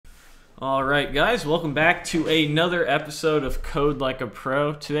All right, guys, welcome back to another episode of Code Like a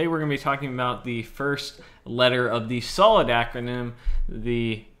Pro. Today we're going to be talking about the first letter of the SOLID acronym,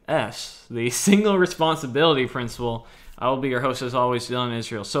 the S, the Single Responsibility Principle. I will be your host, as always, Dylan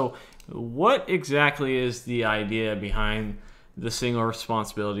Israel. So what exactly is the idea behind the Single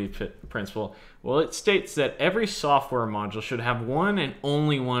Responsibility Principle? Well, it states that every software module should have one and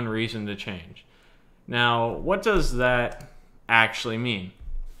only one reason to change. Now, what does that actually mean?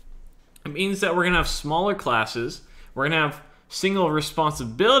 It means that we're going to have smaller classes, we're going to have single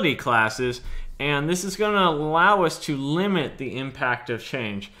responsibility classes, and this is going to allow us to limit the impact of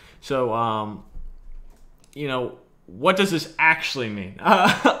change. So, what does this actually mean?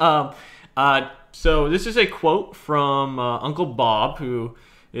 So this is a quote from Uncle Bob, who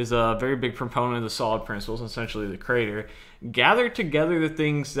is a very big proponent of the SOLID principles, essentially the creator. Gather together the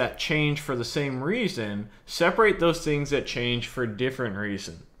things that change for the same reason, separate those things that change for different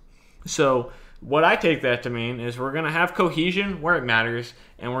reasons. So what I take that to mean is we're going to have cohesion where it matters,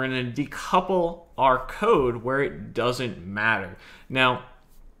 and we're going to decouple our code where it doesn't matter. Now,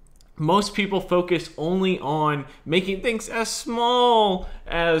 most people focus only on making things as small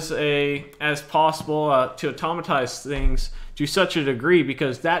as possible to automatize things to such a degree,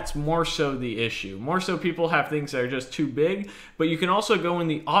 because that's more so the issue. More so people have things that are just too big, but you can also go in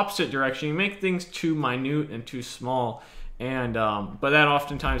the opposite direction. You make things too minute and too small. And but that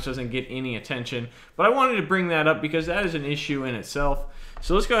oftentimes doesn't get any attention. But I wanted to bring that up because that is an issue in itself.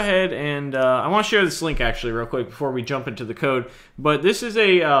 So let's go ahead and I want to share this link actually real quick before we jump into the code. But this is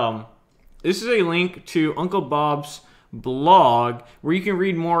a link to Uncle Bob's blog where you can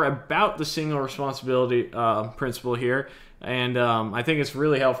read more about the single responsibility principle here. And I think it's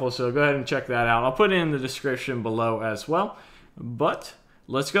really helpful. So go ahead and check that out. I'll put it in the description below as well. But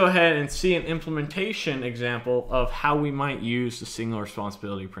let's go ahead and see an implementation example of how we might use the single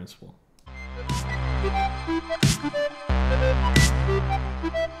responsibility principle.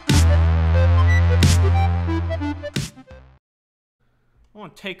 I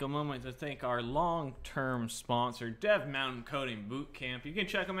want to take a moment to thank our long-term sponsor, Dev Mountain Coding Bootcamp. You can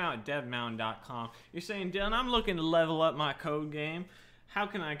check them out at devmountain.com. You're saying, Dylan, I'm looking to level up my code game. How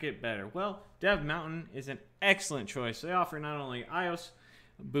can I get better? Well, Dev Mountain is an excellent choice. They offer not only iOS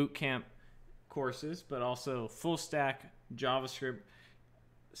bootcamp courses, but also full stack JavaScript,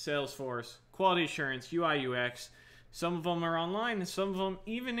 Salesforce, quality assurance, UI UX. Some of them are online, and some of them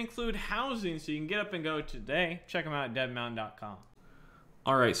even include housing, so you can get up and go today. Check them out at devmountain.com.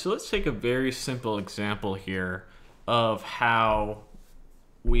 All right, so let's take a very simple example here of how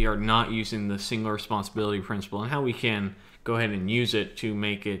we are not using the single responsibility principle and how we can go ahead and use it to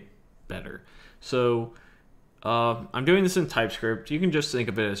make it better. So I'm doing this in TypeScript. You can just think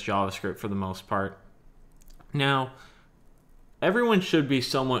of it as JavaScript for the most part. Now, everyone should be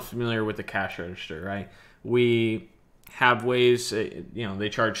somewhat familiar with the cash register, right? We have ways, they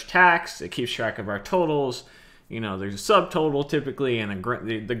charge tax. It keeps track of our totals. There's a subtotal typically, and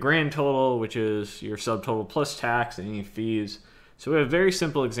the grand total, which is your subtotal plus tax and any fees. So we have a very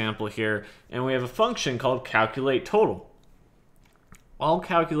simple example here, and we have a function called calculate total. All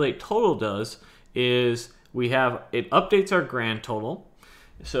calculate total does is it updates our grand total,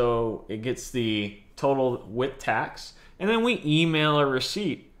 so it gets the total with tax, and then we email a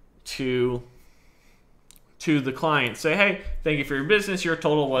receipt to the client. Say, hey, thank you for your business. Your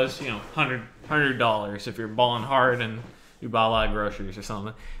total was $100 if you're balling hard and you buy a lot of groceries or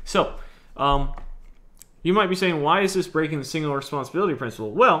something. So you might be saying, why is this breaking the single responsibility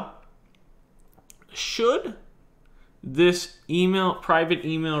principle? Well, should this private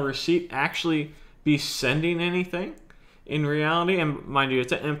email receipt actually be sending anything in reality? And mind you,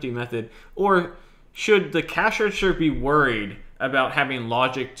 it's an empty method. Or should the cash register be worried about having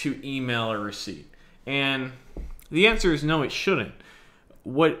logic to email a receipt? And the answer is no, it shouldn't.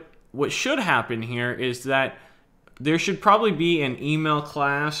 What should happen here is that there should probably be an email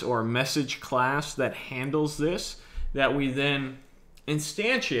class or message class that handles this, that we then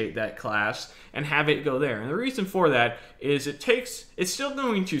instantiate that class and have it go there. And the reason for that is it's still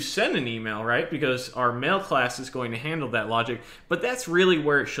going to send an email, right? Because our mail class is going to handle that logic, but that's really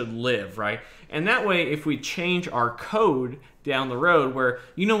where it should live, right? And that way, if we change our code down the road where,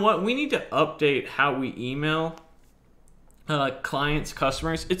 we need to update how we email clients,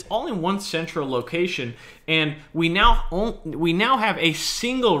 customers, it's all in one central location, and we now have a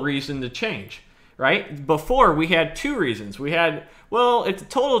single reason to change, right? Before we had two reasons. We had, well, if the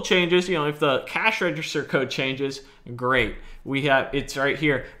total changes, if the cash register code changes, great. It's right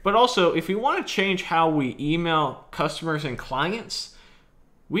here. But also, if we want to change how we email customers and clients,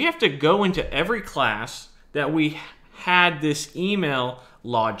 we have to go into every class that we had this email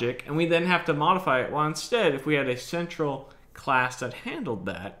logic, and we then have to modify it. Well, instead, if we had a central class that handled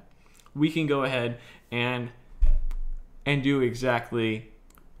that, we can go ahead and do exactly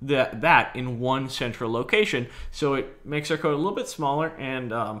that in one central location. So it makes our code a little bit smaller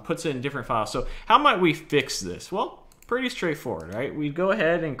and puts it in different files. So how might we fix this? Well, pretty straightforward, right? We go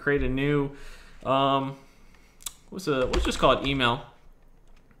ahead and create a new, let's just call it email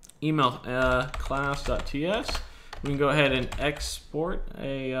class.ts. We can go ahead and export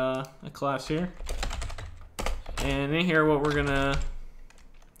a class here. And in here, what we're gonna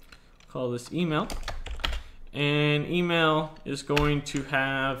call this email. And email is going to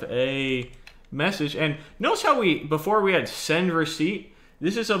have a message. And notice how before we had send receipt,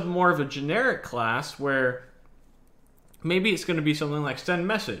 this is more of a generic class where maybe it's going to be something like send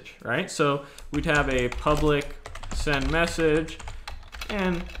message, right? So we'd have a public send message,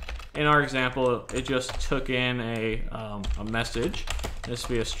 and in our example, it just took in a message. This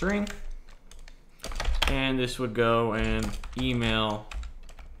would be a string, and this would go and email,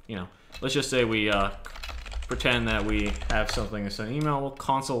 let's just say we pretend that we have something to send email. We'll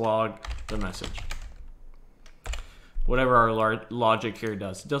console log the message. Whatever our logic here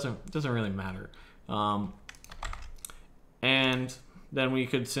does, it doesn't really matter. And then we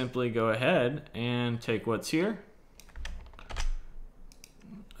could simply go ahead and take what's here,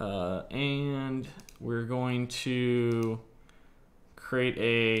 and we're going to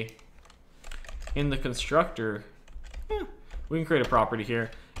create in the constructor. We can create a property here,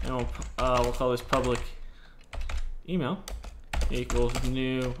 and we'll call this public email equals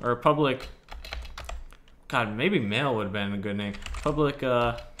new, or public, God, maybe mail would have been a good name. Public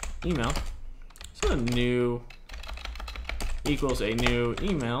email. So new equals a new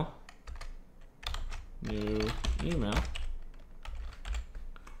email. New email.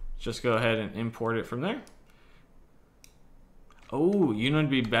 Just go ahead and import it from there. Oh, you know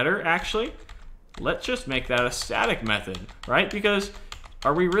what'd be better actually? Let's just make that a static method, right? Because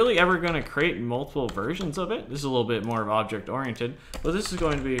are we really ever going to create multiple versions of it? This is a little bit more of object oriented, but this is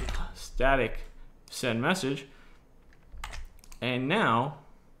going to be static send message. And now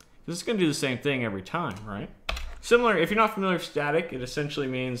this is going to do the same thing every time, right? Similar, if you're not familiar with static, it essentially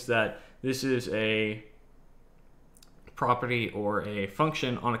means that this is a property or a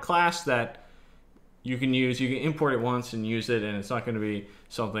function on a class that you can use. You can import it once and use it, and it's not going to be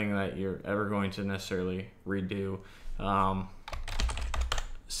something that you're ever going to necessarily redo.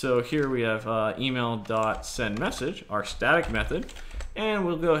 So here we have email.sendMessage, our static method, and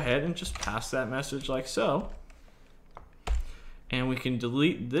we'll go ahead and just pass that message like so. And we can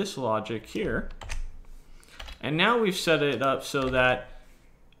delete this logic here. And now we've set it up so that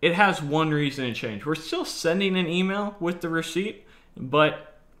it has one reason to change. We're still sending an email with the receipt,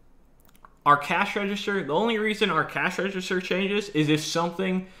 but our cash register, the only reason our cash register changes is if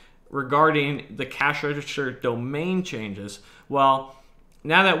something regarding the cash register domain changes. Well,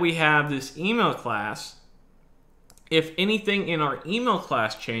 now that we have this email class, if anything in our email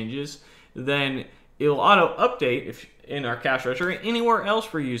class changes, then it'll auto update if in our cache register and anywhere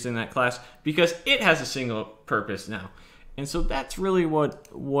else we're using that class, because it has a single purpose now. And so that's really what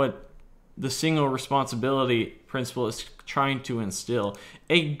the single responsibility principle is trying to instill.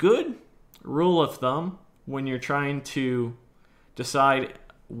 A good rule of thumb when you're trying to decide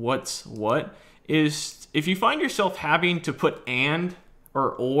what's what is if you find yourself having to put and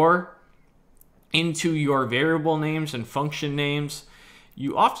or into your variable names and function names,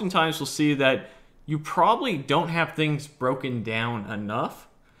 you oftentimes will see that you probably don't have things broken down enough,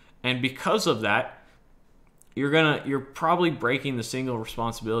 and because of that, you're probably breaking the single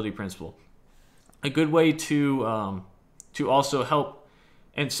responsibility principle. A good way to also help,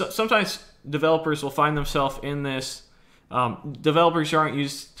 and sometimes developers will find themselves in this. Developers who aren't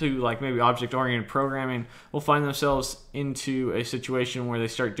used to like maybe object-oriented programming will find themselves into a situation where they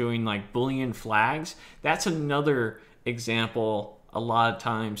start doing like Boolean flags. That's another example a lot of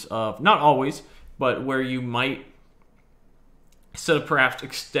times of, not always, but where you might, instead of perhaps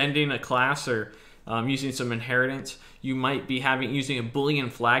extending a class or using some inheritance, you might be using a Boolean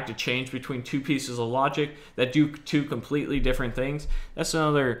flag to change between two pieces of logic that do two completely different things. That's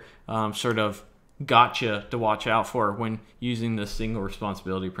another sort of gotcha to watch out for when using the single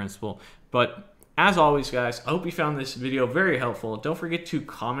responsibility principle. But as always, guys, I hope you found this video very helpful. Don't forget to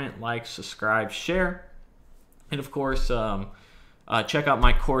comment, like, subscribe, share, and of course, check out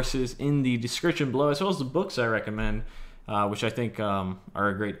my courses in the description below, as well as the books I recommend, which I think are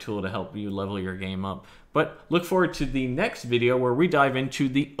a great tool to help you level your game up. But look forward to the next video where we dive into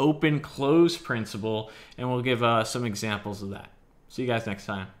the open-close principle, and we'll give some examples of that. See you guys next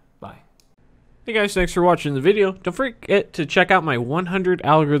time. Bye. Hey guys, thanks for watching the video. Don't forget to check out my 100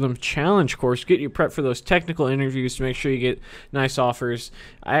 Algorithm Challenge course. Get you prepped for those technical interviews to make sure you get nice offers.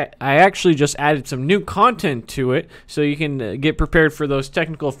 I actually just added some new content to it so you can get prepared for those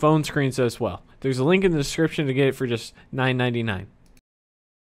technical phone screens as well. There's a link in the description to get it for just $9.99.